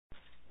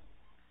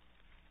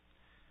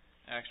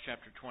Acts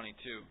chapter 22.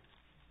 A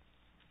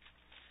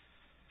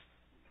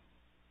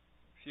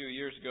few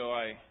years ago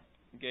I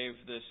gave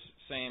this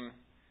same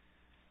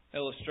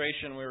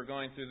illustration. We were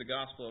going through the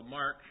Gospel of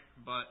Mark,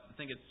 but I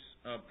think it's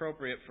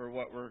appropriate for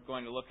what we're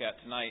going to look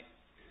at tonight.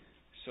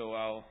 So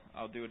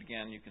I'll do it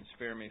again. You can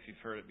spare me if you've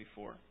heard it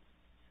before.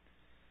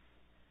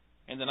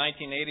 In the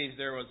 1980s,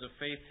 there was a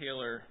faith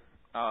healer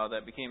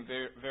that became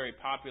very, very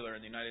popular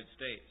in the United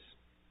States.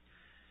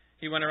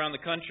 He went around the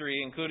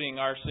country, including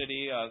our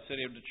city, the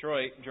city of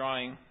Detroit,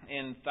 drawing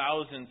in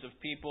thousands of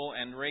people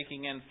and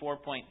raking in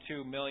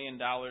 $4.2 million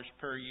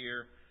per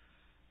year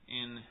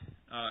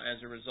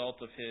as a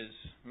result of his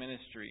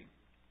ministry.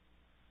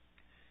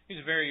 He's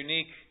a very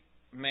unique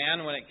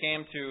man when it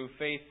came to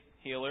faith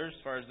healers,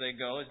 as far as they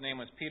go. His name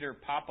was Peter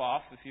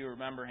Popoff, if you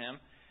remember him.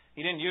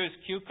 He didn't use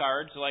cue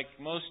cards like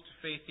most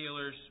faith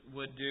healers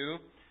would do.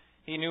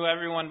 He knew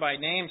everyone by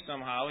name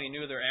somehow. He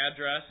knew their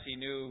address. He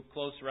knew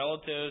close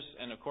relatives.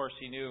 And, of course,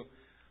 he knew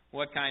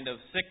what kind of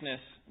sickness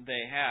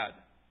they had.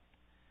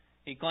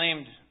 He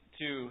claimed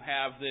to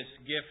have this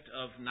gift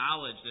of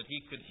knowledge, that he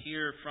could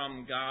hear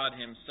from God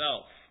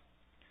himself.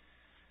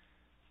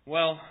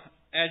 Well,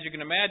 as you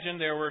can imagine,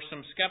 there were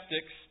some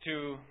skeptics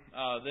to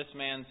this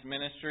man's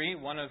ministry.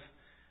 One of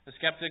the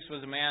skeptics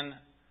was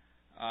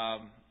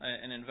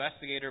an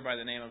investigator by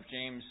the name of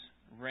James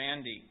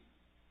Randi.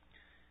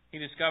 He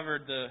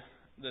discovered the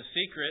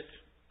secret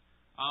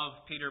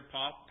of Peter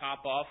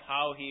Popoff,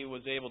 how he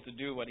was able to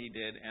do what he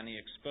did, and he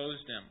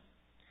exposed him.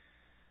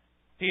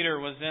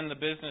 Peter was in the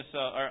business,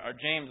 or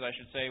James, I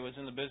should say, was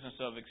in the business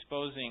of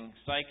exposing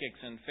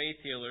psychics and faith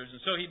healers, and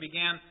so he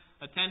began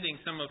attending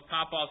some of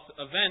Popoff's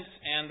events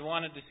and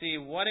wanted to see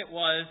what it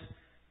was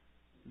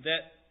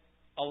that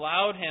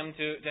allowed him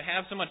to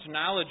have so much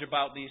knowledge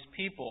about these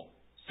people.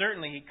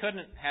 Certainly, he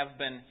couldn't have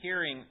been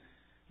hearing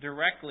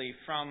directly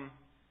from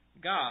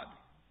God.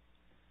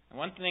 And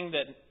one thing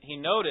that he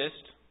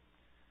noticed,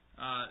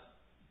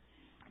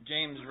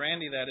 James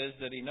Randi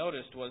that he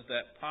noticed, was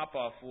that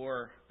Popoff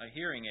wore a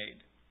hearing aid.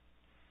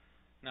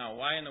 Now,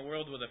 why in the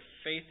world would a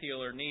faith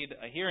healer need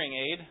a hearing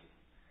aid?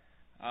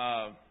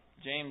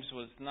 James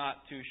was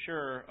not too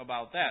sure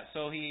about that.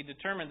 So he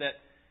determined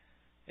that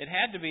it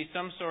had to be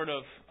some sort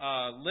of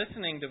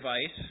listening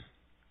device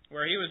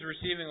where he was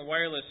receiving a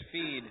wireless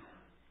feed.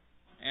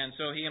 And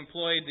so he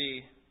employed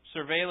the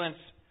surveillance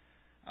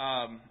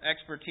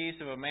expertise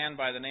of a man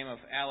by the name of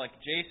Alec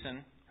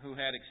Jason, who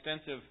had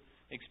extensive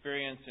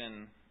experience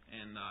in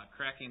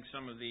cracking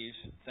some of these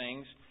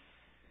things.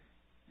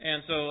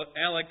 And so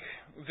Alec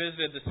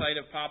visited the site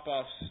of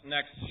Popoff's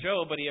next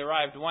show, but he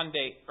arrived one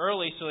day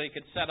early so he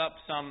could set up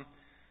some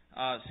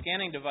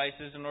scanning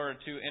devices in order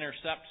to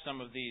intercept some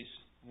of these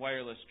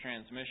wireless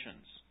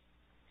transmissions.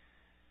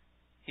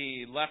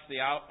 He left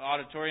the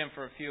auditorium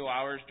for a few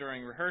hours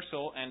during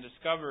rehearsal and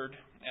discovered,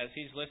 as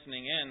he's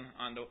listening in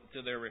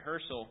to their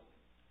rehearsal,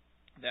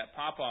 that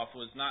Popoff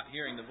was not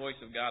hearing the voice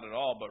of God at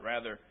all, but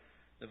rather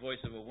the voice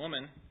of a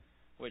woman,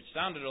 which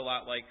sounded a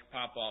lot like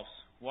Popoff's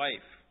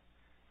wife.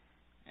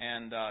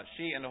 And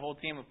she and a whole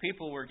team of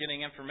people were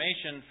getting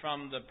information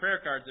from the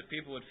prayer cards that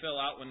people would fill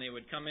out when they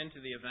would come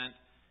into the event,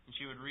 and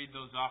she would read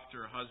those off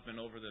to her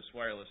husband over this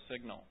wireless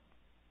signal.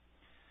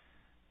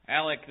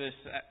 Alec, this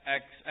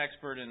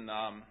expert in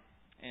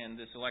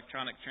this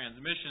electronic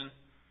transmission,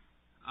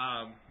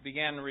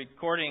 began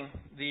recording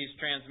these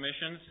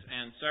transmissions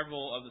and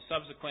several of the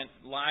subsequent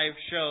live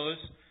shows,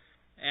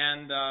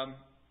 and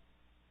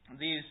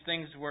these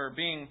things were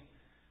being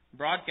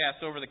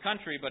broadcast over the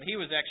country, but he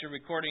was actually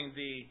recording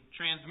the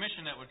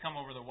transmission that would come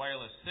over the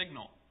wireless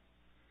signal.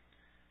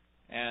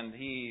 And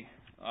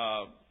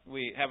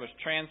we have a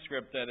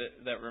transcript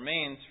that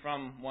remains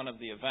from one of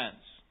the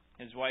events.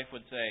 His wife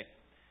would say,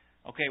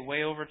 "Okay,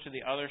 way over to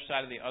the other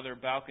side of the other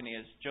balcony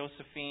is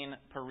Josephine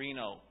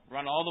Perino.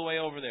 Run all the way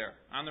over there,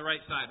 on the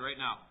right side right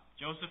now.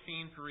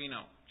 Josephine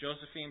Perino.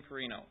 Josephine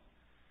Perino."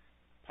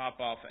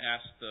 Popoff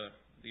asked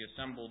the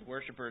assembled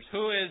worshipers,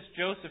 "Who is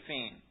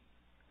Josephine?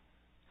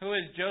 Who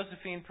is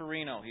Josephine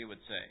Perino?" he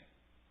would say.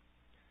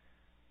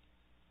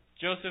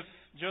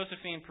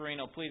 "Josephine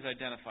Perino, please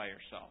identify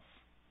yourself."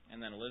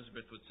 And then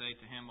Elizabeth would say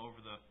to him over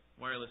the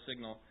wireless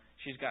signal,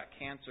 "She's got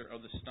cancer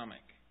of the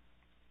stomach."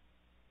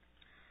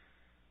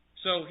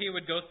 So he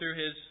would go through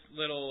his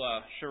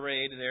little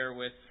charade there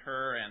with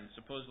her and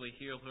supposedly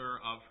heal her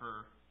of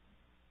her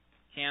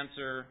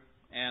cancer.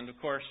 And, of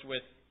course,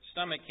 with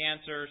stomach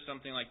cancer,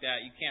 something like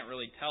that, you can't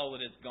really tell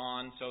that it's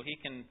gone. So he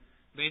can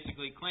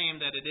basically claim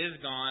that it is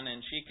gone,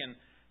 and she can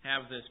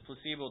have this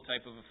placebo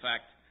type of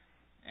effect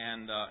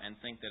and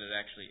think that it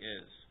actually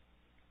is.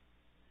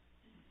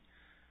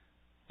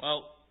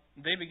 Well,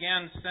 they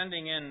began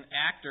sending in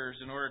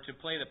actors in order to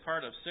play the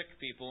part of sick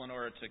people in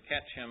order to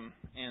catch him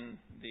in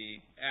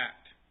the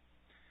act,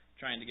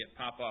 trying to get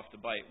Popoff to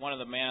bite. One of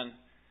the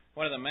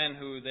men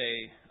who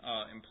they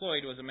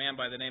employed was a man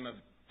by the name of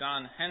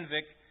Don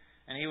Henvick,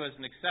 and he was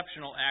an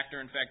exceptional actor.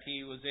 In fact,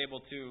 he was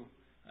able to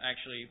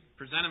actually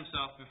present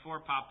himself before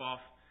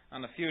Popoff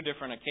on a few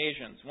different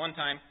occasions. One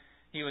time,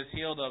 he was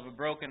healed of a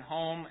broken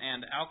home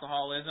and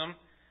alcoholism,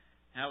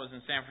 That was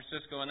in San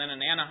Francisco. And then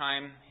in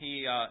Anaheim,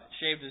 he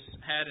shaved his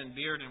head and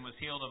beard and was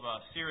healed of a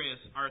serious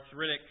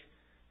arthritic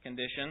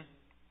condition.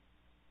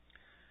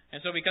 And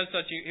so because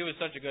he was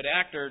such a good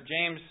actor,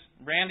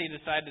 Randy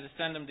decided to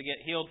send him to get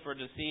healed for a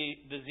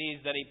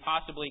disease that he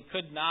possibly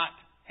could not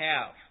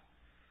have.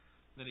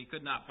 That he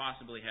could not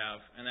possibly have.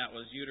 And that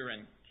was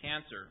uterine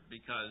cancer.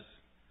 Because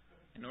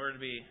in order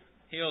to be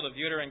healed of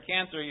uterine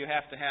cancer, you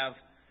have to have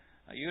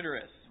a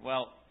uterus.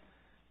 Well,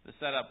 the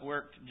setup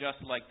worked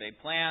just like they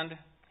planned.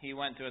 He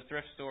went to a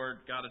thrift store,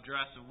 got a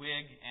dress, a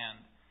wig,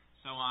 and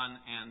so on.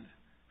 And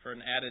for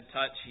an added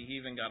touch, he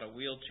even got a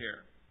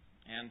wheelchair.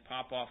 And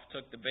Popoff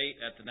took the bait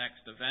at the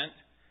next event.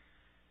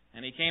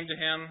 And he came to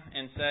him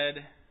and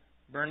said,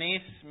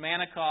 Bernice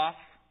Manikoff,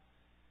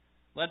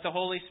 let the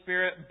Holy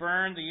Spirit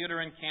burn the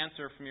uterine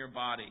cancer from your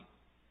body.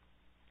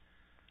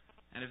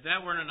 And if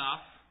that weren't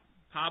enough,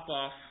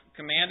 Popoff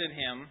commanded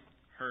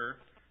her,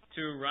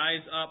 to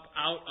rise up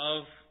out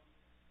of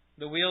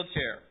the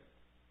wheelchair.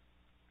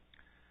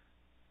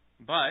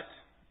 But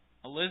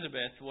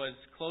Elizabeth was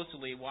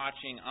closely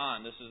watching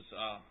on. This is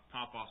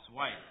Popoff's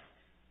wife.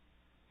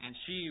 And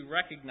she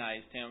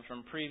recognized him from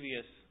a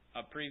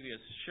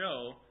previous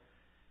show.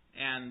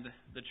 And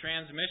the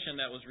transmission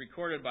that was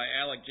recorded by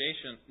Alec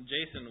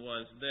Jason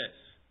was this.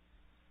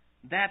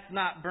 That's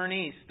not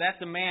Bernice.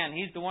 That's a man.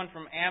 He's the one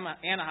from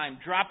Anaheim.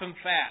 Drop him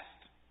fast.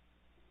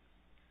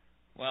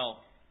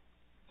 Well,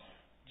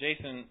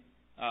 James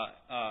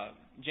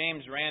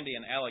Randi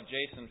and Alec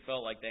Jason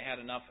felt like they had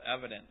enough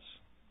evidence.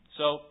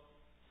 So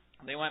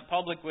they went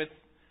public with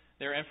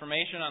their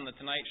information on The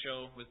Tonight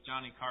Show with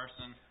Johnny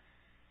Carson.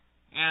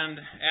 And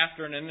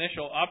after an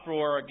initial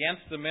uproar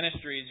against the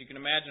ministries, you can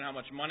imagine how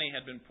much money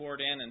had been poured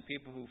in and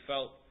people who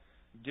felt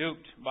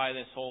duped by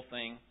this whole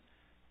thing.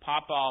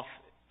 Popoff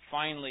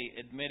finally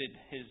admitted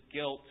his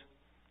guilt,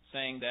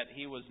 saying that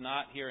he was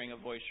not hearing a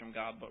voice from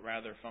God, but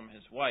rather from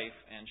his wife,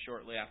 and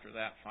shortly after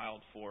that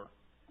filed for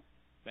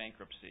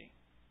bankruptcy.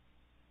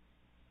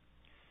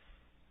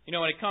 You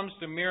know, when it comes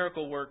to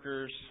miracle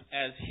workers,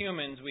 as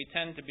humans, we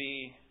tend to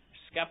be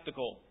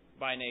skeptical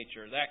by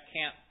nature. That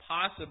can't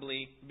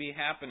possibly be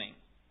happening,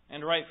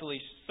 and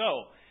rightfully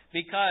so,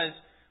 because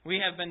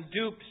we have been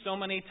duped so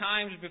many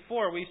times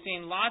before. We've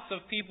seen lots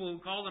of people who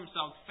call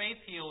themselves faith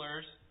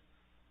healers,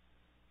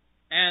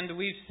 and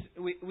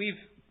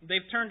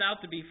they've turned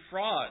out to be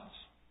frauds.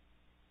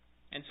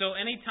 And so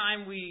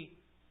anytime we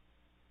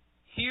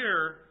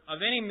hear of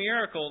any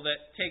miracle that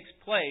takes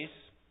place,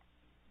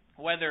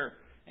 whether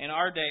in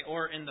our day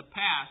or in the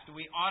past,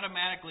 we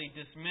automatically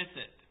dismiss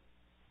it.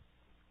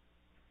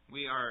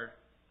 We are,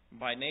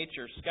 by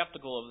nature,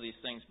 skeptical of these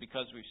things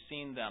because we've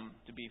seen them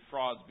to be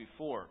frauds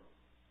before.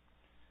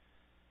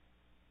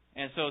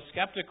 And so,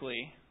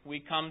 skeptically,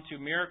 we come to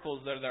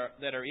miracles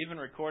that are even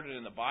recorded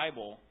in the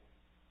Bible.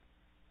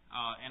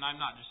 And I'm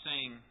not just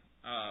saying,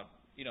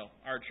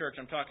 our church.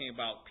 I'm talking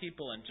about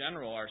people in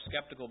general are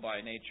skeptical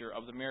by nature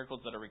of the miracles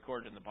that are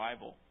recorded in the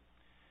Bible.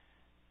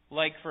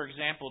 Like, for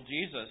example,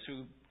 Jesus,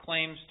 who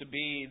claims to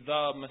be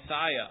the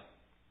Messiah.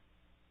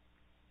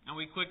 And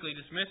we quickly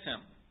dismiss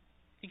him.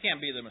 He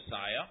can't be the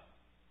Messiah.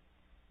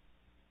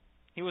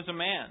 He was a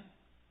man.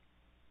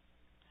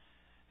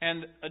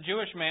 And a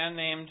Jewish man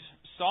named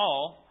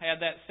Saul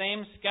had that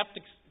same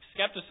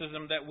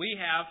skepticism that we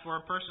have for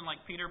a person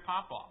like Peter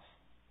Popoff.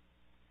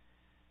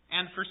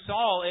 And for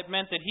Saul, it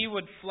meant that he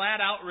would flat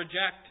out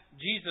reject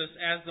Jesus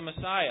as the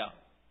Messiah.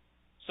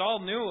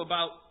 Saul knew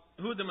about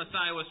who the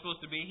Messiah was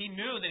supposed to be. He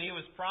knew that he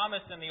was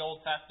promised in the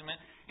Old Testament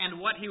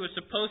and what he was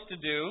supposed to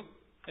do,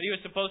 that he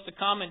was supposed to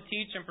come and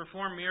teach and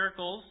perform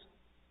miracles.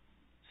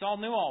 Saul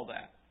knew all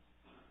that.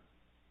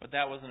 But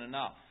that wasn't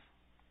enough.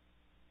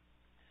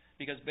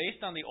 Because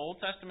based on the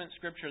Old Testament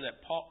scripture that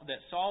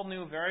Saul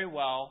knew very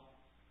well,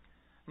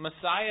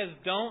 Messiahs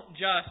don't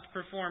just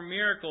perform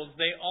miracles,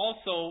 they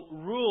also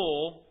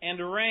rule and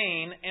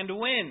reign and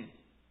win.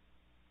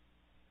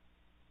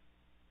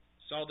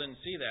 Saul didn't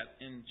see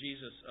that in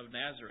Jesus of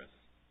Nazareth.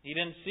 He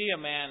didn't see a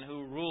man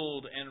who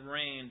ruled and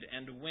reigned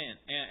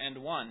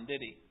and won, did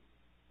he?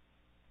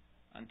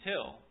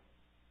 Until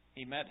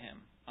he met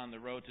him on the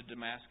road to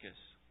Damascus.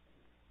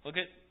 Look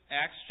at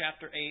Acts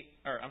chapter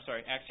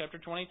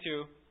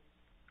 22.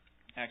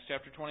 Acts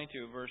chapter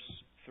 22, verse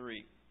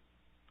 3.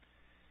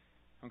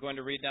 I'm going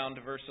to read down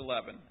to verse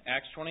 11.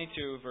 Acts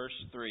 22, verse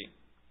 3.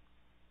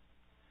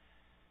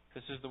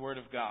 This is the Word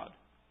of God.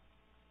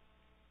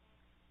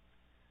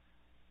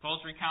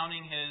 Paul's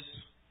recounting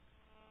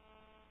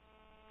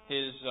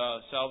his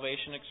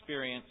salvation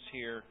experience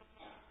here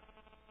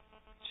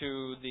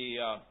to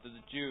the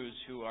Jews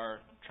who are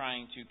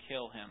trying to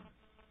kill him.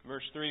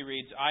 Verse 3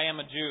 reads, I am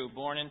a Jew,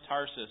 born in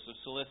Tarsus of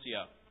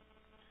Cilicia,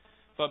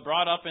 but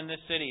brought up in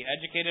this city,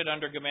 educated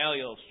under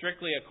Gamaliel,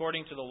 strictly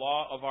according to the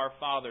law of our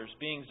fathers,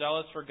 being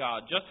zealous for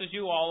God, just as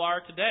you all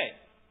are today.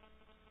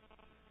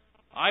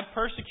 I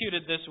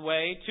persecuted this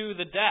way to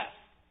the death,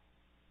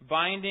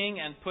 binding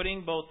and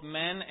putting both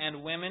men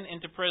and women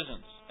into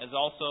prisons, as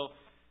also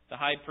the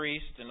high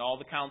priest and all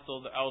the council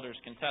of the elders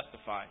can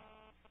testify.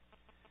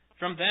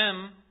 From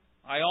them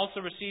I also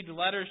received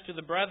letters to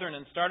the brethren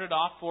and started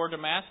off for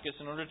Damascus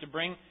in order to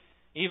bring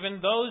even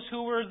those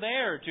who were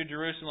there to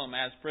Jerusalem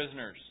as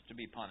prisoners to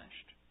be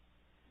punished.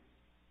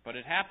 But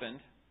it happened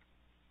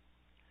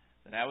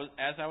that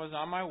as I was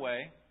on my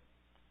way,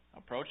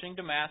 approaching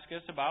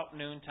Damascus about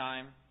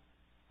noontime,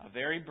 a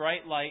very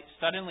bright light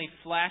suddenly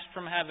flashed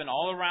from heaven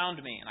all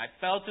around me, and I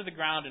fell to the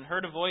ground and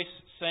heard a voice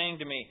saying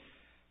to me,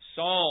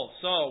 Saul,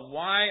 Saul,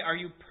 why are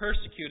you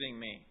persecuting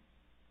me?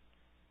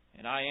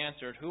 And I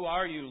answered, Who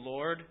are you,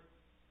 Lord?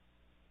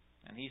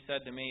 And he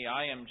said to me,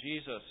 I am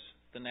Jesus,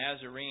 the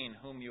Nazarene,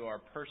 whom you are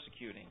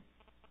persecuting.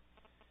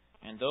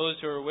 And those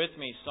who were with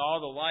me saw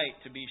the light,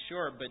 to be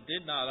sure, but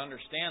did not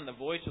understand the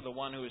voice of the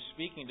one who was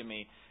speaking to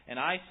me. And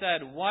I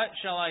said, What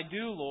shall I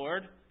do,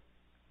 Lord?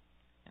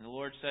 And the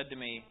Lord said to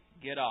me,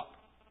 Get up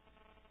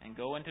and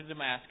go into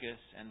Damascus,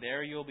 and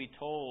there you will be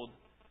told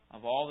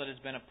of all that has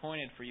been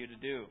appointed for you to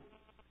do.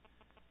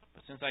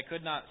 But since I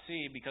could not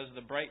see because of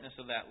the brightness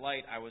of that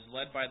light, I was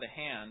led by the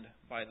hand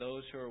by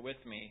those who were with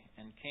me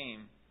and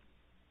came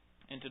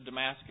into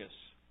Damascus.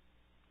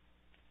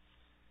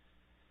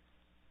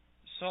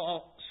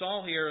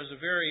 Saul here is a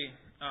very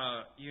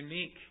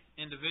unique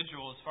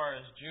individual as far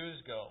as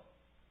Jews go.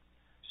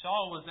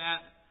 Saul was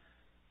at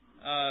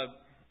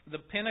the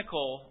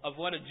pinnacle of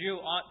what a Jew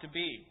ought to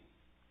be.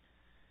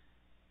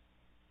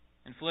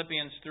 In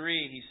Philippians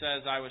 3, he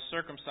says, I was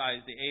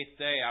circumcised the 8th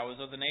day. I was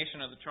of the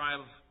nation of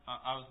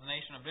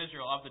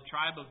Israel, of the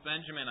tribe of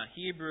Benjamin, a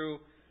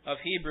Hebrew of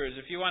Hebrews.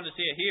 If you want to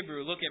see a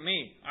Hebrew, look at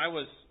me. I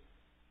was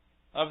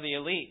of the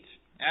elite.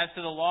 As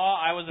to the law,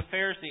 I was a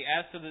Pharisee.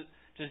 As to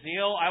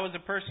zeal, I was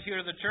a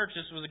persecutor of the church.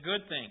 This was a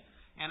good thing.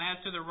 And as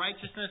to the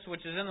righteousness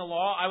which is in the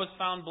law, I was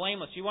found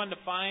blameless. You want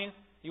to find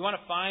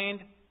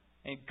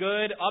a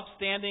good,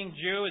 upstanding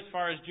Jew as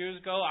far as Jews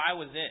go? I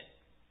was it.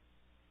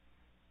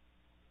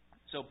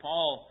 So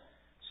Paul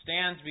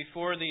stands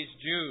before these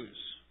Jews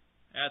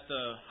at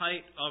the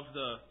height of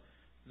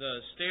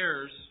the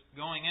stairs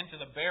going into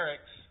the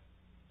barracks,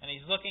 and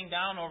he's looking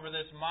down over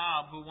this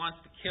mob who wants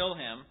to kill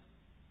him,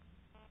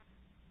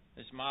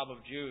 this mob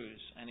of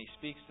Jews, and he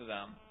speaks to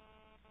them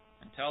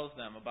and tells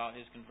them about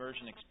his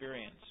conversion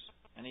experience.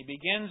 And he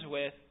begins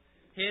with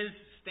his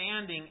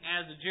standing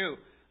as a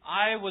Jew.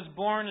 I was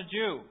born a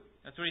Jew.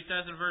 That's what he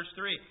says in verse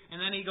 3.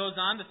 And then he goes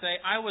on to say,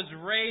 I was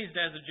raised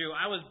as a Jew.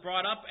 I was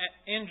brought up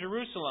in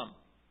Jerusalem.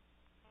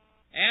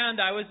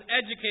 And I was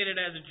educated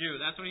as a Jew.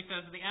 That's what he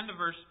says at the end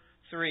of verse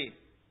 3.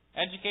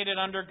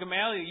 Educated under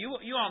Gamaliel.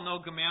 You all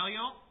know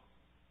Gamaliel.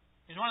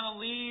 He's one of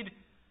the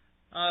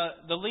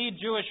lead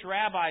Jewish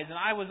rabbis, and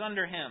I was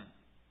under him.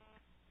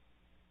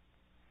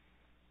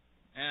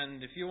 And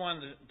if you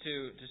wanted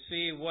to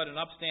see what an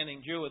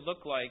upstanding Jew would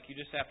look like, you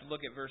just have to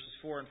look at verses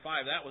 4 and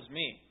 5. That was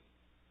me.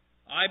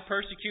 I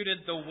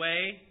persecuted the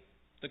way,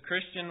 the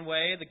Christian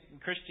way, the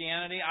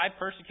Christianity. I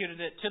persecuted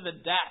it to the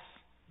death.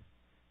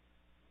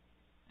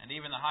 And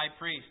even the high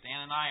priest,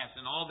 Ananias,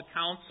 and all the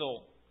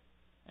council,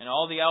 and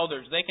all the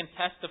elders, they can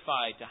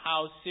testify to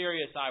how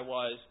serious I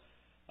was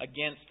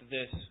against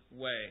this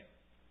way.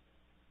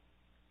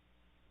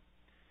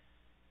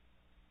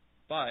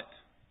 But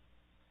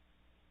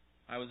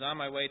I was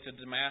on my way to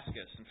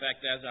Damascus. In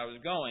fact, as I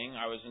was going,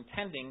 I was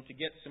intending to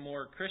get some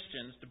more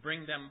Christians to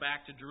bring them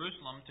back to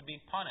Jerusalem to be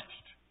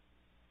punished.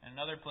 In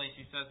another place,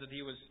 he says that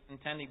he was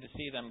intending to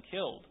see them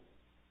killed,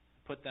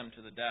 put them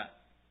to the death.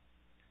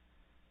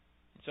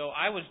 So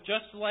I was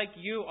just like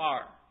you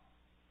are.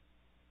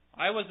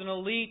 I was an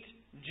elite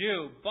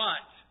Jew,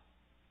 but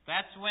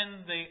that's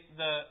when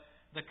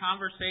the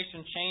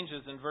conversation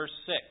changes in verse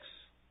 6.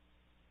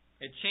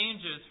 It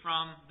changes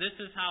from, this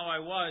is how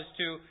I was,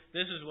 to,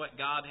 this is what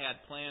God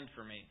had planned for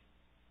me.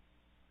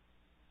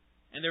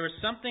 And there was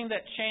something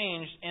that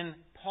changed in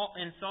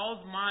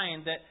Saul's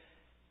mind that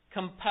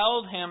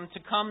compelled him to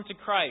come to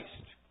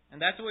Christ.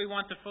 And that's what we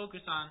want to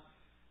focus on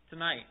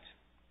tonight.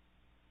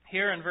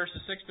 Here in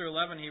verses 6 through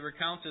 11, he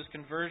recounts his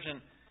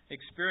conversion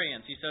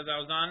experience. He says,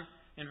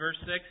 in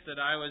verse 6, that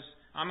I was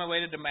on my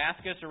way to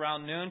Damascus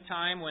around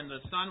noontime when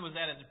the sun was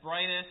at its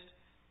brightest.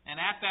 And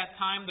at that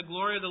time, the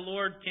glory of the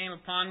Lord came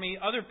upon me.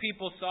 Other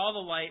people saw the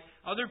light.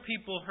 Other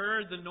people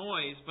heard the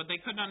noise, but they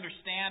couldn't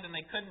understand and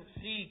they couldn't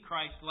see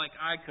Christ like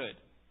I could.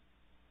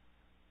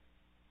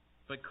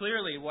 But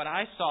clearly, what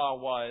I saw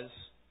was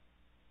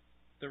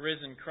the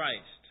risen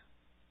Christ.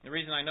 The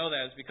reason I know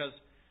that is because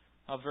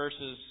of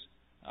verses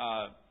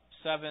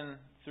 7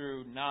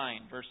 through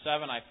 9. Verse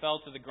 7, I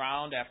fell to the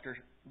ground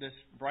after this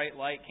bright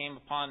light came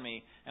upon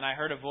me, and I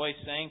heard a voice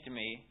saying to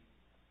me,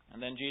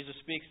 and then Jesus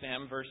speaks to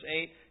him, verse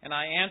 8, and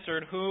I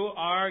answered, Who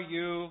are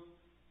you,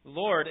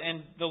 Lord?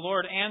 And the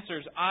Lord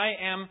answers, I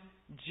am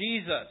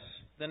Jesus,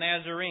 the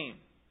Nazarene.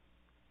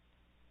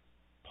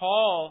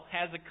 Saul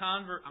at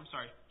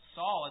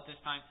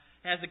this time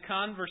has a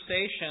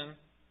conversation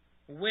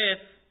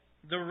with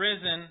the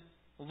risen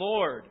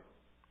Lord.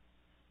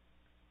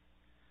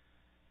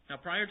 Now,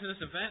 prior to this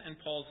event in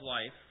Paul's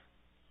life,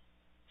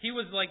 he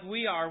was like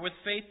we are with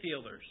faith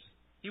healers.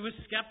 He was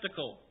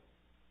skeptical.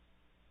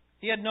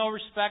 He had no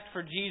respect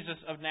for Jesus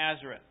of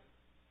Nazareth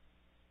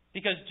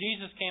because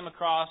Jesus came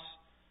across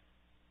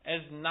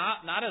as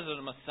not as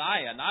a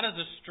Messiah, not as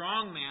a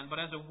strong man, but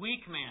as a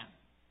weak man.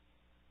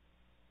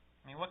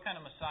 I mean, what kind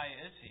of Messiah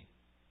is he?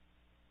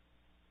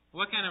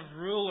 What kind of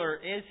ruler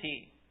is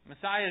he?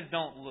 Messiahs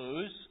don't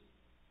lose.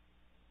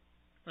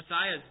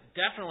 Messiahs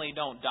definitely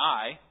don't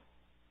die.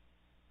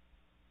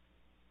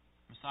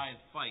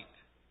 Messiahs fight.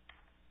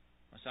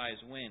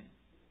 Messiahs win.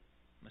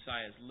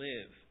 Messiahs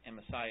live. And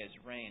Messiahs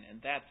reign.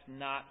 And that's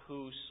not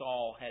who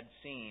Saul had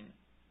seen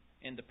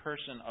in the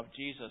person of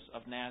Jesus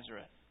of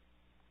Nazareth.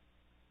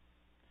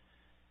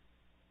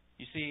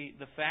 You see,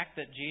 the fact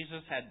that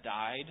Jesus had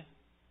died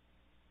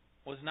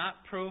was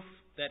not proof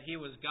that he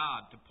was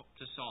God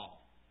to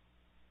Saul.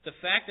 The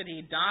fact that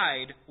he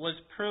died was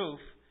proof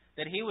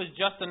that he was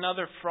just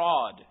another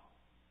fraud.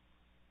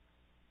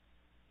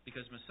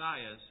 Because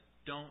Messiahs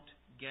don't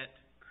get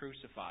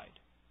crucified.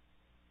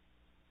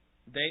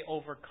 They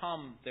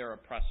overcome their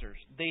oppressors.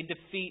 They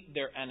defeat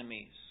their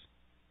enemies.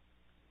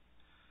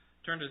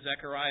 Turn to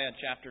Zechariah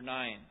chapter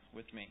 9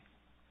 with me.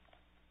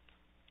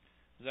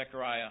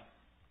 Zechariah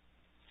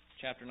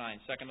chapter 9,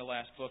 second to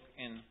last book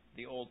in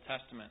the Old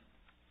Testament.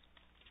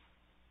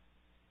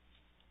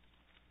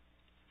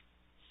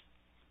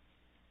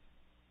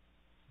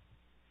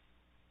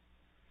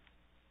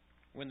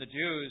 When the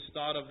Jews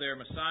thought of their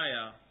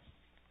Messiah,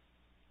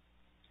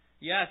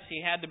 yes,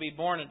 he had to be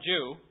born a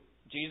Jew.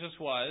 Jesus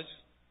was.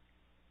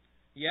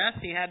 Yes,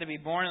 he had to be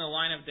born in the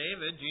line of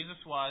David.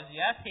 Jesus was.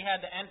 Yes, he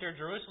had to enter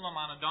Jerusalem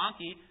on a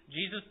donkey.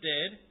 Jesus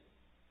did.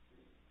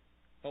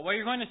 But what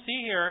you're going to see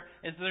here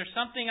is there's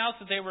something else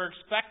that they were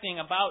expecting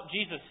about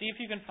Jesus. See if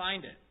you can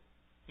find it.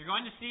 You're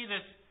going to see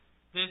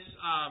this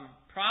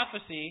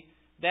prophecy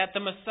that the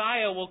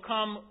Messiah will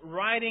come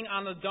riding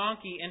on a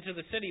donkey into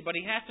the city, but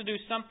he has to do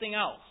something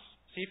else.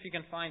 See if you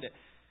can find it.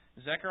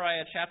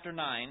 Zechariah chapter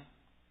 9,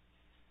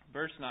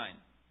 verse 9.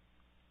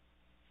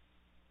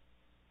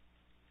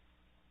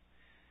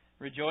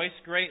 Rejoice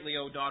greatly,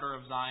 O daughter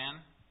of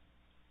Zion.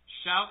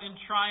 Shout in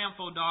triumph,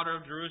 O daughter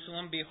of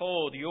Jerusalem.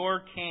 Behold,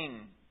 your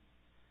king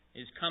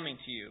is coming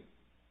to you.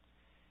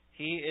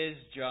 He is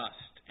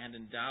just and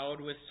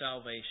endowed with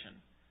salvation,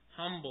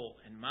 humble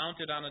and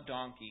mounted on a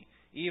donkey,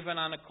 even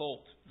on a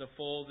colt, the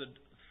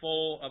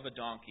foal of a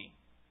donkey.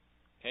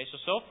 Okay,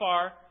 so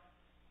far,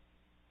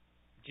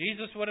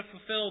 Jesus would have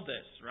fulfilled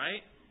this,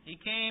 right? He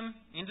came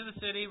into the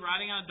city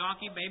riding on a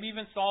donkey. Maybe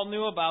even Saul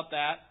knew about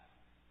that.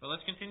 But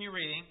let's continue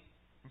reading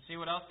and see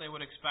what else they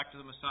would expect of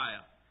the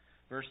Messiah.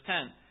 Verse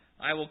 10,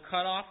 I will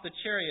cut off the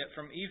chariot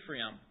from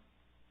Ephraim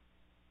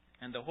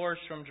and the horse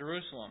from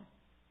Jerusalem,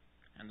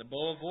 and the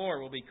bow of war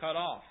will be cut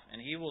off,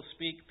 and he will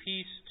speak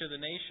peace to the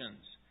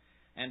nations.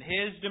 And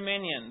his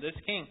dominion, this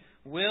king,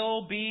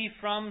 will be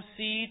from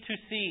sea to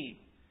sea,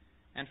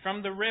 and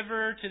from the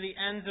river to the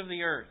ends of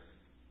the earth.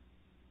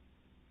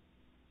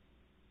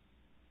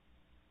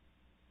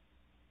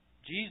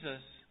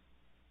 Jesus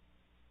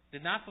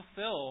did not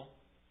fulfill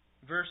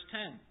verse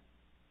 10,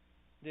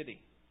 did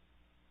he?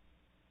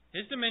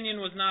 His dominion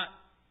was not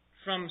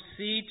from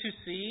sea to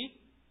sea.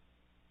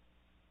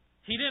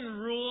 He didn't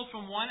rule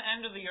from one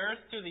end of the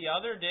earth to the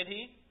other, did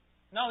he?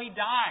 No, he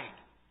died.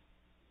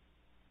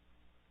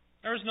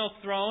 There was no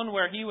throne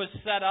where he was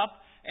set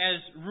up as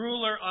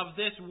ruler of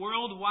this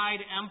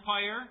worldwide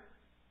empire.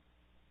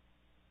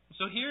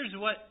 So here's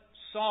what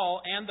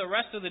Saul and the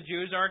rest of the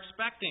Jews are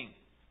expecting.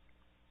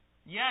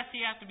 Yes, he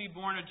has to be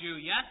born a Jew.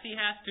 Yes, he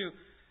has to,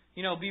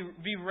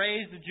 be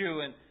raised a Jew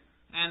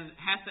and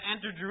has to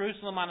enter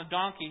Jerusalem on a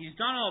donkey. He's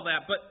done all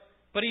that,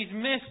 but he's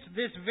missed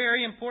this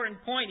very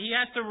important point. He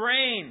has to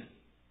reign.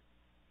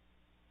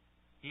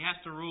 He has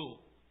to rule.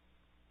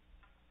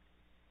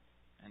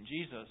 And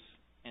Jesus,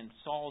 in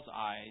Saul's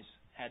eyes,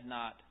 had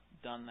not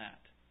done that.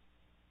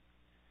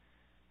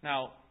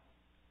 Now,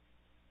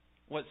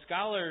 what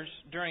scholars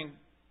during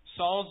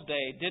Saul's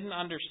day didn't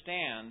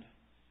understand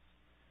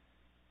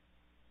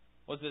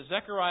was that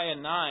Zechariah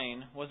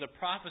 9 was a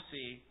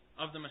prophecy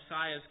of the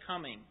Messiah's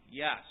coming.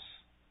 Yes.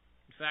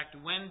 In fact,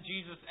 when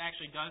Jesus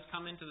actually does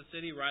come into the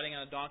city riding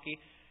on a donkey,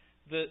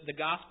 the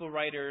gospel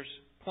writers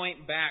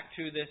point back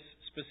to this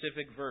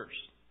specific verse,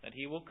 that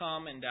he will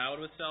come endowed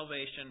with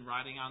salvation,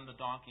 riding on the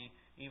donkey,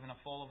 even a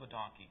foal of a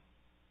donkey.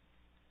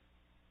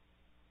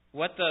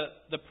 What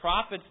the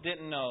prophets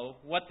didn't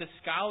know, what the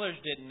scholars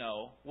didn't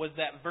know, was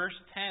that verse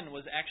 10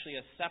 was actually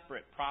a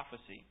separate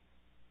prophecy.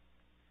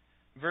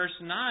 Verse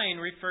 9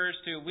 refers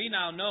to, we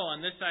now know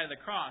on this side of the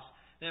cross,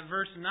 that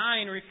verse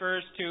 9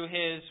 refers to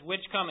his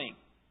which coming?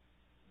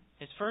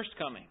 His first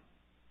coming.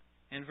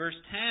 And verse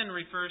 10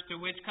 refers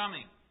to which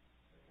coming?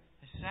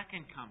 His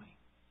second coming.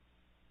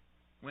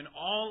 When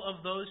all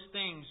of those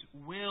things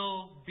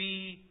will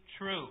be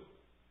true.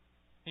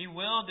 He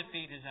will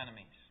defeat his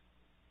enemies.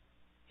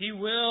 He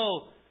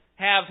will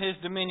have his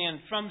dominion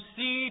from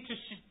sea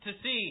to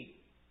sea,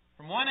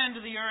 from one end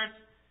of the earth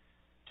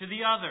to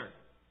the other.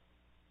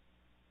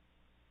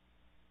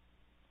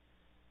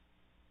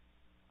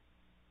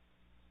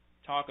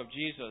 Talk of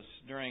Jesus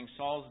during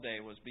Saul's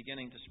day was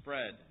beginning to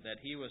spread that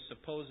he was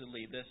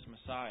supposedly this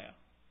Messiah.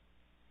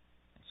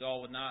 And Saul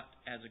would not,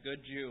 as a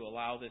good Jew,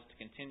 allow this to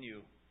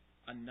continue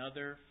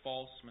another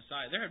false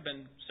Messiah. There had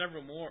been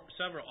several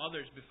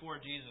others before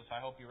Jesus, I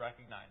hope you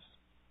recognize.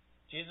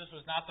 Jesus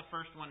was not the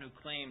first one who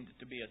claimed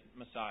to be a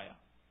Messiah.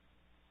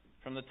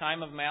 From the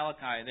time of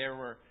Malachi, there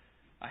were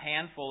a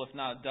handful, if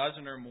not a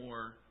dozen or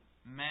more,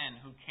 men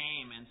who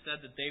came and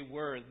said that they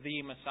were the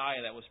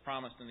Messiah that was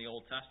promised in the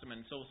Old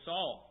Testament. And so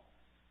Saul,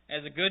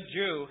 as a good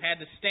Jew, had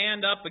to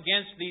stand up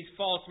against these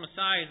false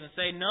messiahs and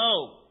say,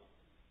 no,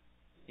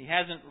 he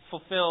hasn't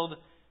fulfilled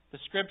the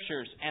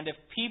Scriptures. And if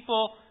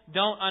people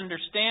don't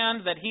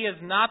understand that he is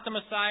not the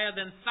Messiah,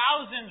 then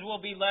thousands will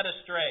be led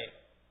astray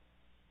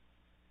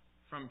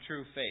from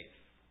true faith.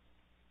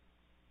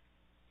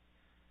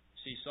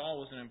 See, Saul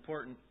was in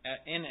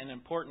an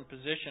important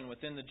position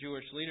within the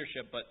Jewish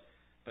leadership,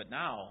 but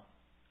now,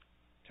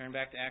 turn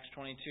back to Acts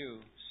 22,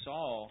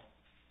 Saul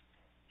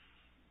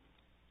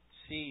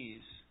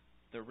sees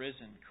the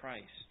risen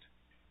Christ.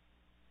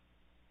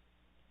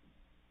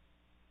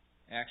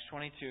 Acts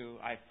 22,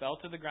 I fell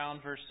to the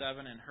ground, verse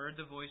 7, and heard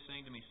the voice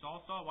saying to me,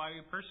 Saul, Saul, why are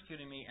you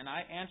persecuting me? And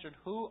I answered,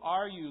 who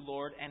are you,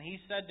 Lord? And he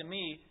said to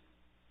me,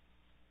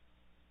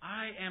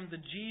 I am the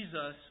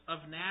Jesus of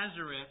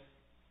Nazareth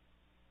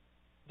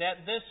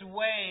that this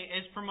way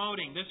is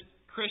promoting, this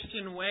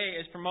Christian way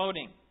is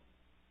promoting.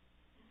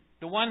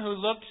 The one who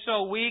looked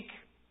so weak,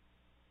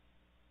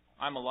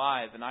 I'm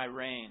alive and I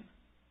reign.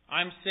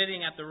 I'm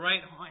sitting at the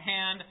right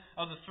hand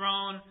of the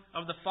throne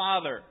of the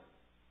Father.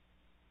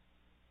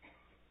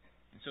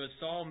 And so as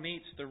Saul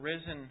meets the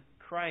risen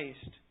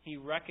Christ, he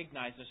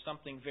recognizes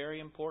something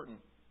very important.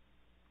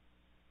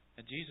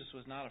 That Jesus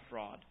was not a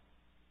fraud.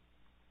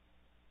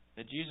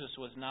 That Jesus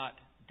was not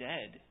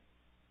dead.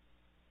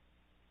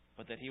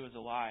 But that he was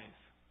alive.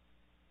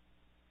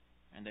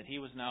 And that he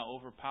was now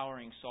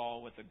overpowering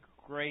Saul with a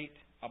bright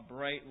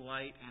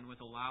light and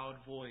with a loud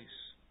voice.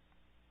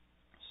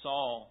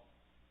 Saul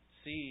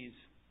sees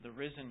the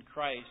risen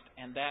Christ,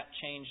 and that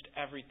changed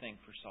everything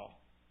for Saul.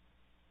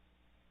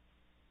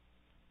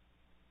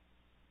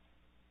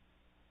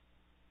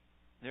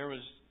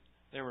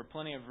 There were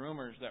plenty of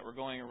rumors that were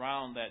going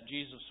around that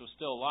Jesus was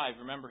still alive.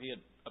 Remember, he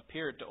had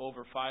appeared to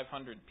over 500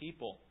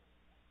 people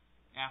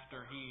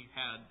after he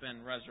had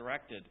been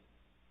resurrected.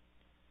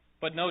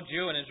 But no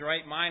Jew in his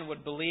right mind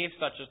would believe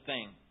such a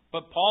thing.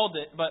 But Saul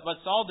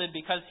did,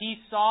 because he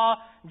saw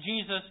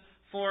Jesus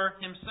for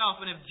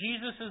himself. And if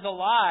Jesus is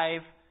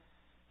alive,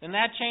 then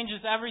that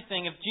changes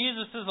everything. If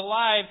Jesus is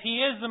alive, he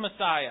is the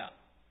Messiah.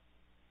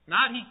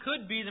 Not he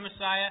could be the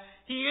Messiah,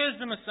 he is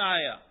the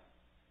Messiah.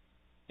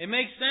 It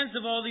makes sense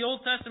of all the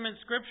Old Testament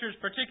Scriptures,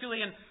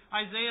 particularly in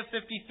Isaiah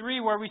 53,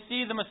 where we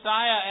see the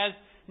Messiah as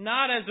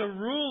not as a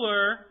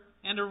ruler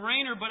and a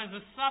reigner, but as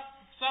a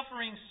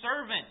suffering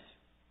servant.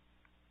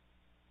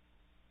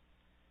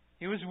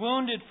 He was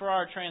wounded for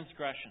our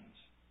transgressions.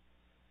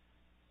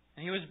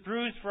 And he was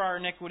bruised for our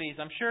iniquities.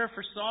 I'm sure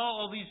for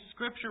Saul, all these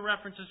Scripture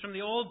references from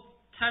the Old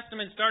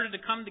Testament started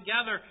to come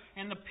together,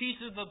 and the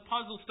pieces of the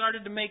puzzle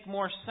started to make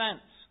more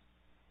sense.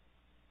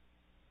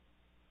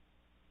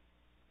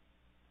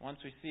 Once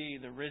we see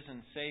the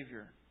risen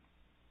Savior,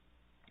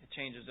 it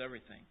changes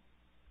everything.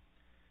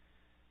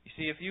 You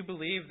see, if you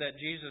believe that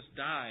Jesus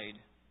died,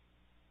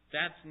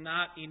 that's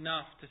not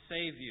enough to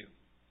save you.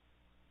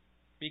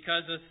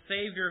 Because a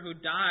Savior who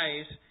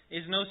dies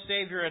is no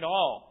Savior at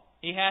all.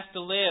 He has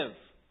to live.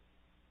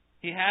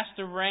 He has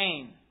to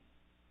reign.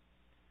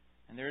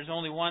 And there is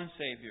only one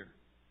Savior.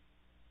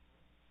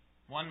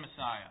 One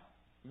Messiah.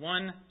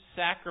 One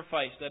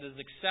sacrifice that is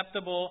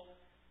acceptable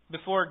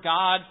before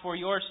God for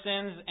your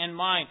sins and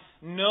mine.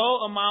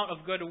 No amount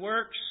of good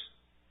works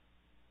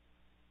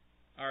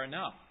are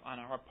enough on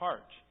our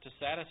part to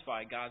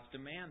satisfy God's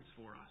demands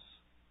for us,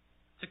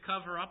 to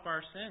cover up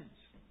our sins.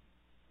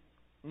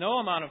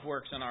 No amount of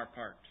works on our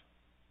part.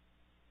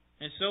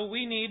 And so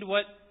we need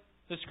what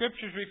the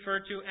Scriptures refer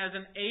to as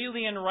an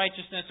alien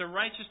righteousness, a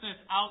righteousness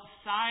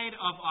outside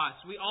of us.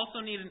 We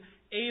also need an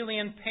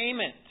alien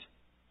payment,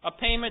 a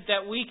payment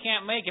that we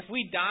can't make. If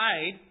we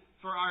died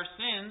for our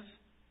sins,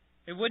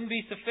 it wouldn't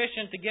be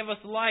sufficient to give us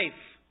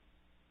life.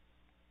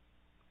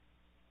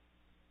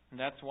 And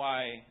that's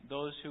why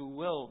those who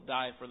will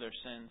die for their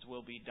sins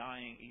will be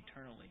dying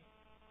eternally.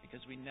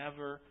 Because we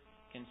never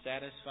can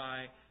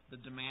satisfy the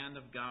demand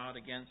of God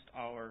against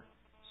our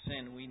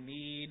sin. We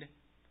need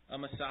a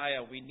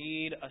Messiah. We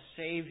need a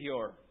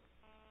Savior.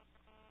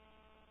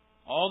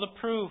 All the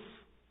proof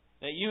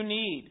that you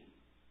need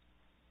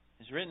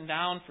is written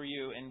down for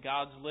you in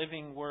God's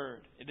living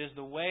Word. It is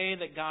the way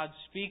that God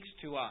speaks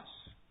to us.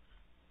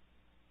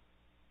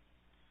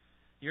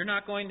 You're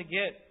not going to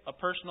get a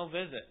personal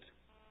visit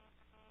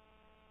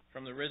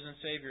from the risen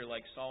Savior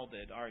like Saul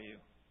did, are you?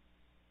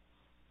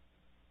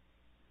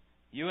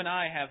 You and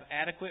I have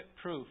adequate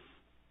proof,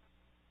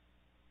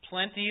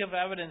 plenty of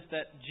evidence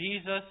that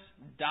Jesus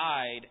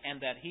died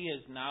and that He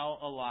is now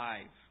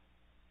alive.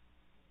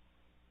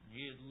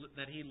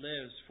 That He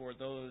lives for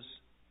those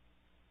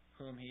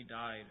whom He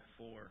died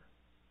for.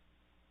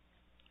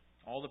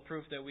 All the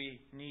proof that we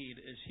need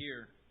is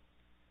here.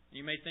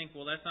 You may think,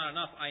 well, that's not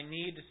enough. I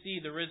need to see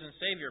the risen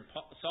Savior.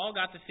 Saul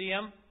got to see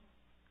Him.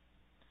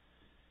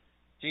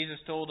 Jesus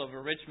told of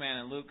a rich man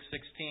in Luke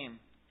 16.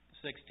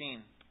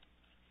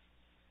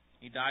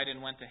 He died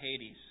and went to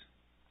Hades.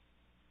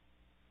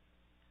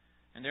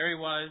 And there he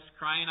was,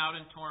 crying out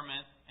in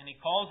torment. And he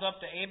calls up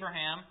to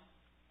Abraham.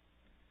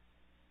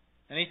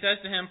 And he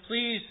says to him,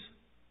 "Please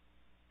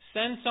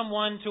send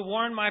someone to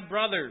warn my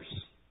brothers,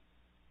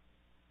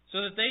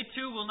 so that they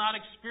too will not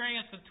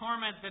experience the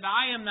torment that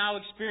I am now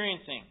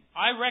experiencing.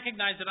 I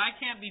recognize that I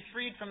can't be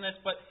freed from this,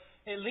 but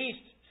at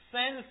least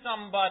send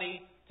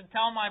somebody to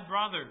tell my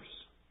brothers."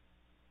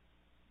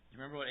 Do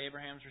you remember what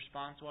Abraham's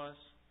response was?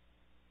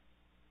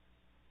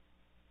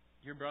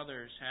 Your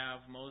brothers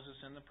have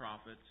Moses and the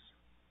prophets.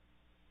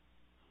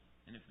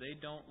 And if they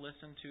don't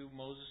listen to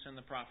Moses and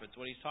the prophets,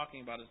 what he's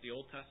talking about is the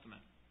Old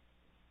Testament.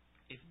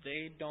 If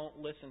they don't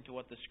listen to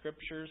what the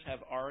Scriptures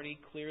have already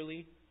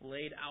clearly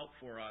laid out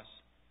for us,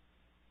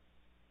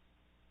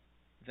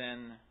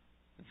 then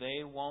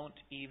they won't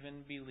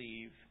even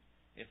believe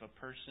if a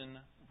person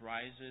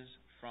rises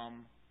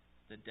from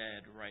the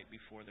dead right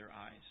before their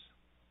eyes.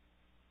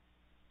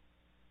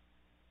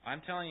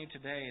 I'm telling you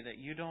today that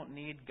you don't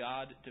need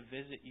God to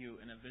visit you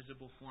in a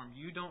visible form.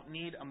 You don't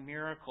need a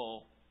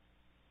miracle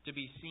to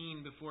be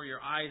seen before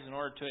your eyes in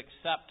order to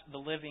accept the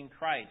living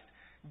Christ.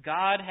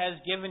 God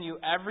has given you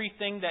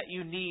everything that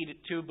you need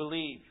to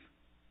believe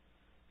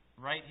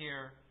right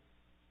here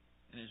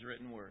in His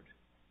written Word.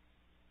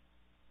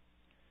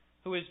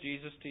 Who is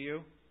Jesus to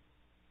you?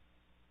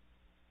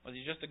 Was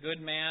He just a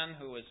good man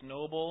who was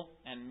noble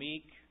and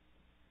meek,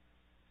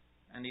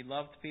 and He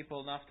loved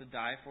people enough to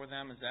die for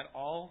them? Is that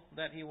all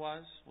that He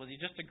was? Was He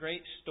just a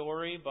great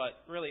story,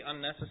 but really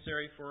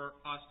unnecessary for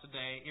us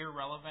today,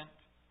 irrelevant?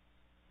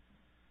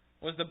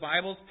 Was the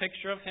Bible's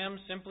picture of Him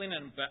simply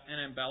an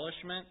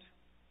embellishment?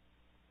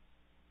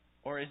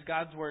 Or is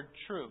God's Word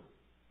true?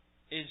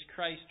 Is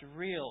Christ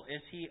real?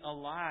 Is He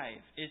alive?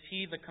 Is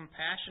He the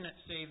compassionate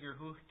Savior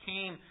who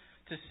came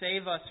to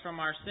save us from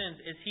our sins?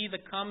 Is He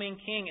the coming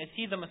King? Is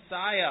He the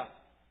Messiah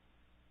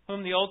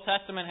whom the Old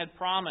Testament had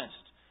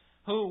promised,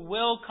 who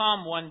will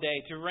come one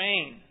day to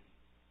reign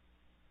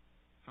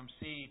from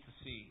sea to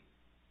sea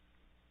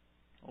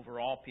over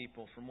all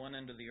people, from one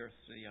end of the earth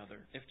to the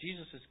other? If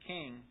Jesus is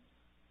King,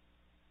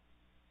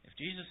 if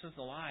Jesus is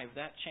alive,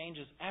 that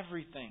changes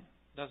everything,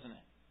 doesn't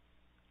it?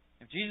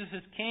 If Jesus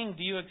is King,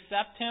 do you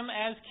accept Him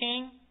as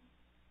King?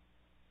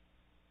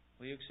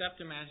 Will you accept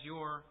Him as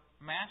your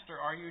Master?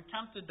 Are you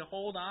tempted to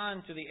hold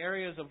on to the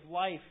areas of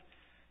life?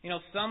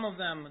 Some of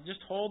them,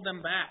 just hold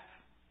them back.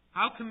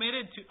 How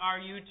committed are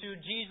you to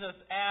Jesus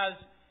as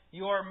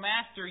your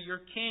Master, your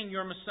King,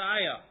 your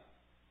Messiah?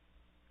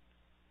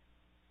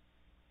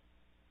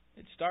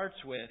 It starts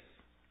with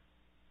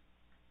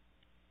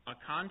a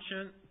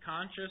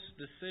conscious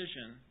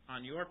decision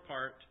on your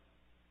part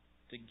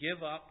to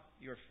give up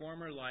your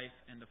former life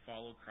and to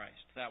follow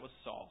Christ. That was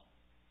Saul.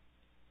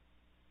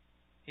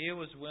 He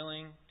was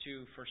willing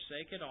to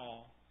forsake it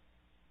all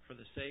for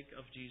the sake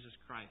of Jesus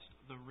Christ,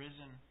 the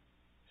risen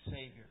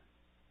Savior.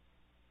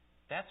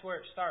 That's where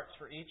it starts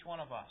for each one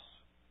of us.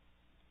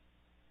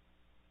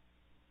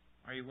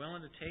 Are you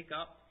willing to take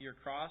up your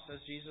cross, as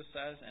Jesus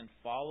says, and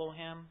follow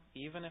Him,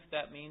 even if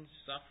that means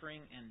suffering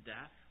and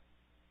death?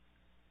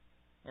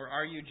 Or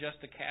are you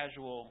just a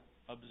casual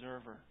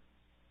observer?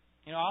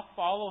 I'll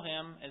follow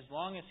Him as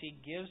long as He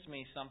gives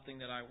me something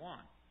that I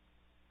want.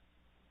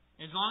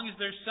 As long as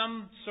there's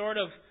some sort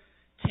of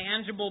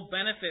tangible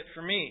benefit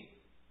for me.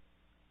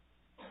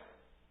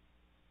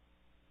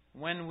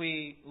 When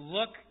we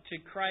look to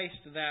Christ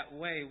that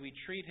way, we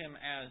treat Him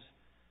as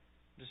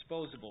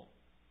disposable.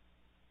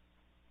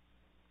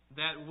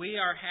 That we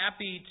are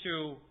happy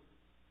to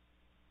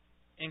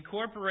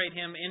incorporate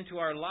Him into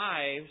our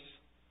lives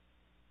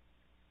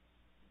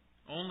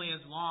only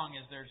as long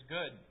as there's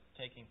good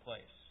taking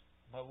place.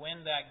 But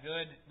when that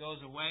good goes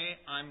away,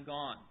 I'm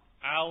gone.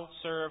 I'll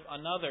serve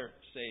another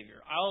Savior.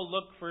 I'll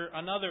look for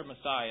another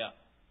Messiah.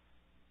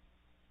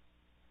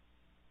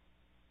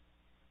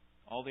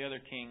 All the other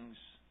kings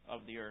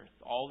of the earth,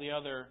 all the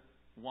other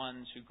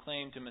ones who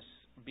claim to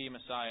be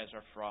Messiahs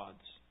are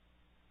frauds.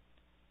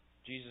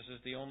 Jesus is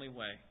the only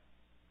way.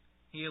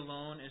 He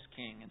alone is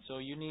King. And so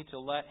you need to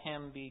let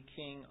Him be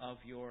King of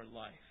your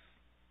life.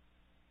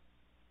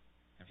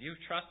 If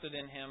you've trusted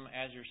in Him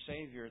as your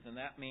Savior, then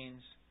that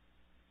means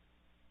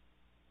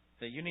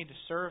that you need to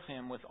serve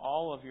Him with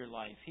all of your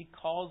life. He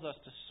calls us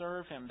to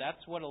serve Him.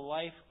 That's what a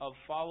life of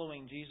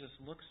following Jesus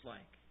looks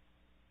like.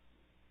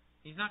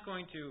 He's not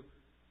going to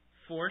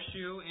force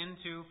you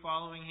into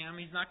following Him.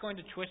 He's not going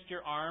to twist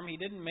your arm. He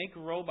didn't make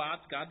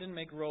robots. God didn't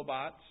make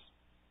robots.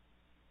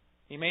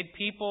 He made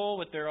people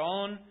with their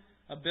own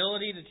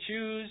ability to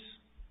choose,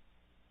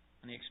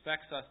 and He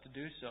expects us to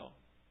do so.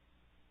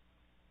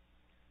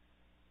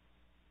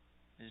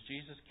 Is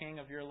Jesus King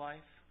of your life?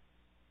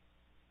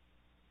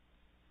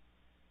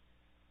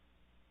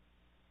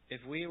 If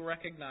we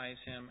recognize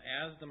Him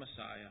as the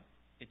Messiah,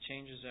 it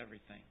changes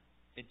everything.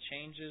 It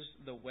changes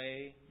the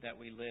way that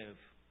we live.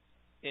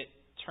 It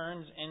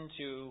turns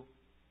into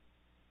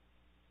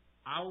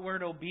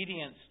outward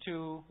obedience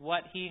to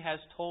what He has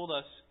told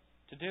us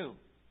to do.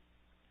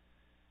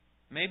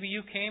 Maybe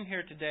you came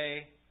here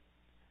today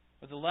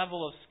with a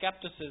level of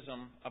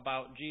skepticism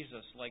about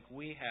Jesus like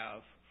we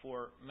have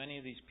for many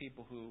of these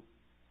people who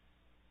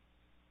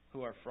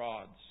are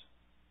frauds.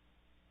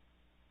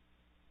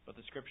 But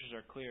the Scriptures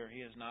are clear.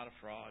 He is not a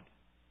fraud.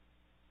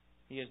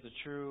 He is the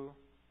true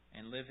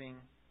and living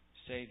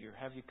Savior.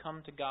 Have you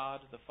come to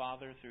God the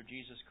Father through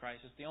Jesus Christ?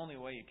 It's the only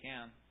way you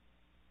can.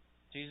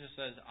 Jesus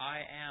says,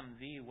 I am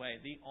the way,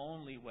 the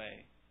only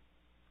way.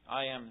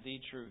 I am the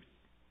truth.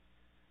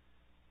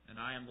 And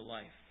I am the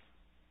life.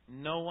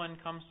 No one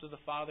comes to the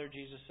Father,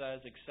 Jesus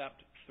says,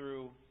 except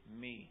through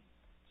me.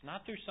 It's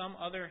not through some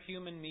other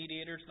human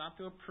mediator. It's not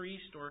through a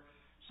priest or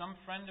some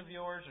friend of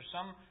yours or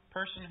some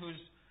person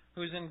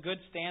who's in good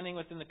standing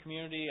within the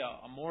community,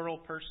 a moral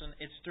person.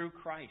 It's through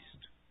Christ.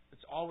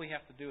 It's all we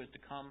have to do is to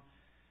come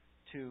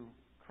to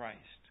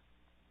Christ.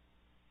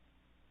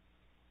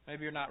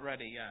 Maybe you're not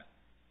ready yet.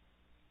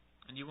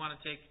 And you want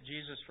to take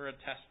Jesus for a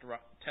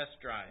test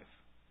drive.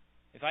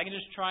 If I can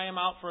just try Him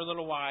out for a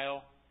little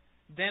while,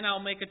 then I'll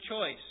make a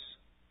choice.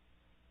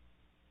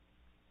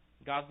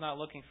 God's not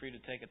looking for you to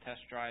take a test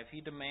drive.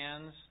 He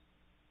demands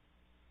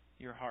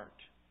your heart.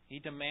 He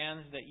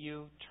demands that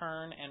you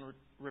turn and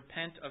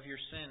repent of your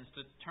sins,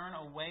 to turn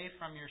away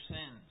from your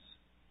sins,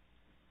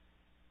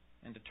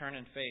 and to turn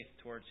in faith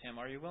towards Him.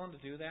 Are you willing to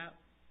do that?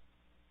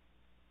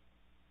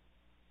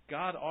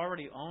 God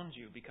already owns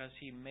you because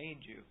He made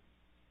you.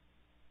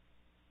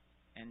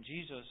 And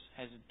Jesus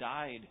has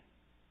died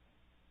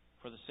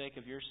for the sake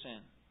of your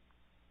sin.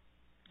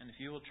 And if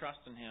you will trust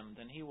in Him,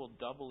 then He will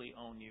doubly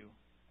own you.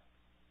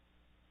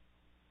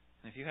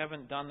 And if you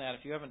haven't done that,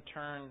 if you haven't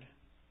turned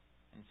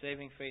in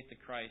saving faith to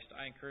Christ,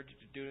 I encourage you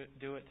to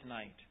do it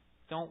tonight.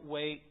 Don't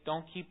wait.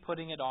 Don't keep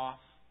putting it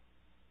off.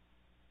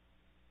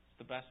 It's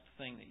the best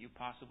thing that you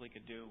possibly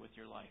could do with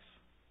your life.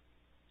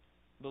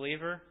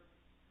 Believer,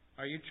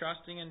 are you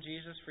trusting in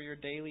Jesus for your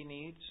daily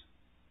needs?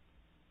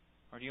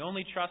 Or do you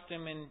only trust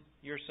Him in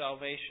your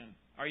salvation?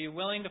 Are you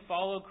willing to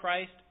follow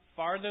Christ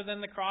farther than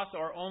the cross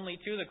or only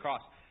to the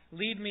cross?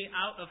 Lead me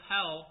out of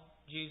hell,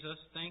 Jesus.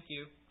 Thank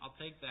you. I'll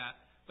take that.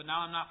 But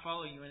now I'm not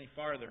following you any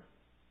farther.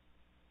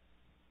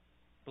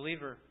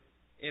 Believer,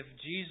 if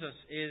Jesus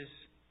is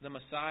the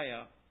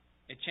Messiah,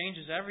 it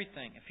changes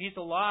everything. If He's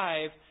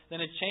alive,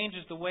 then it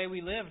changes the way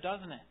we live,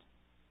 doesn't it?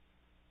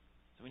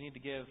 So we need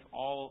to give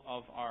all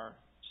of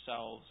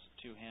ourselves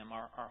to Him,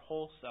 our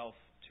whole self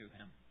to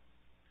Him.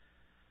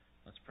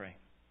 Let's pray.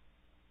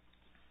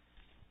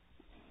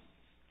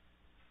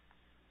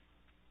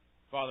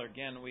 Father,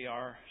 again, we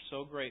are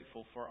so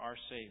grateful for our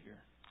Savior,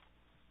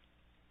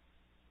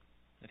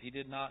 that He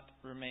did not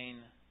remain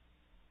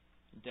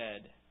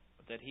dead,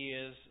 but that He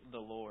is the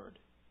Lord.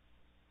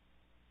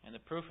 And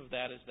the proof of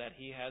that is that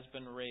He has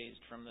been raised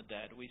from the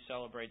dead. We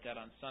celebrate that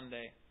on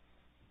Sunday.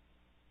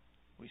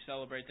 We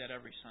celebrate that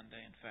every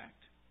Sunday, in fact,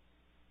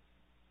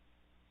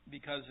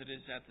 because it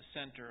is at the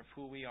center of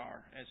who we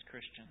are as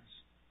Christians.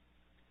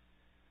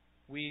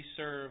 We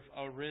serve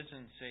a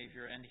risen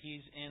Savior, and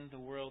He's in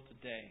the world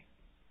today.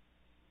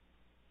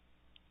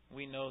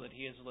 We know that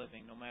He is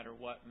living, no matter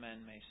what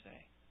men may say.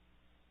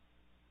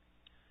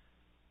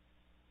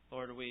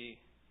 Lord, we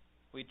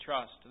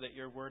trust that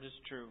Your Word is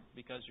true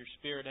because Your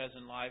Spirit has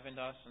enlivened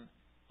us and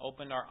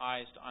opened our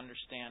eyes to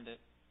understand it.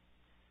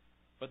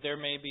 But there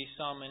may be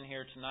some in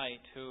here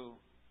tonight who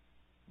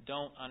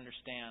don't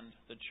understand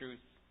the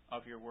truth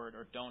of Your Word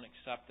or don't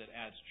accept it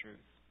as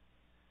truth.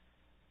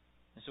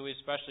 And so we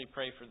especially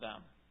pray for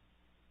them.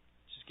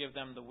 Just give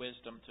them the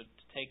wisdom to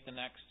take the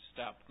next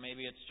step.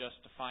 Maybe it's just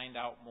to find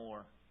out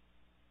more.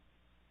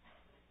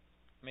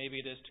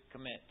 Maybe it is to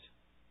commit.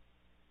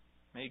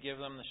 May You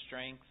give them the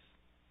strength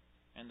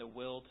and the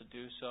will to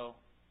do so.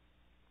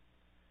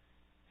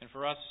 And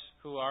for us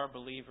who are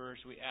believers,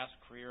 we ask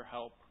for Your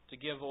help to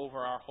give over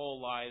our whole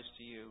lives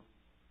to You.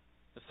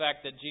 The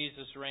fact that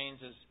Jesus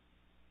reigns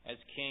as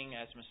King,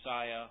 as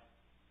Messiah,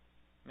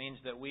 means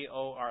that we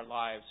owe our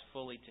lives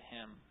fully to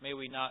Him. May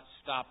we not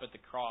stop at the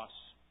cross,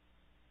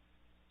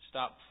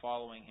 stop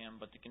following Him,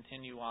 but to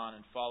continue on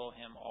and follow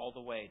Him all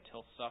the way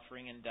till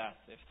suffering and death,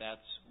 if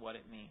that's what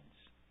it means.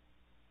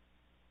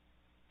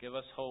 Give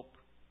us hope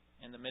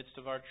in the midst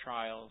of our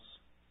trials.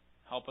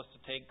 Help us to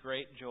take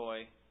great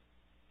joy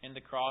in the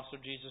cross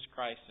of Jesus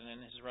Christ and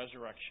in His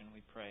resurrection,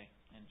 we pray.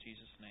 In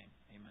Jesus' name,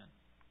 amen.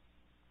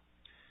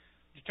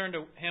 Would you turn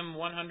to hymn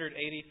 183?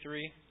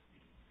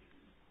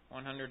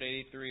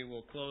 183,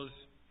 we'll close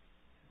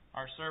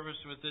our service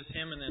with this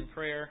hymn and then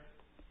prayer.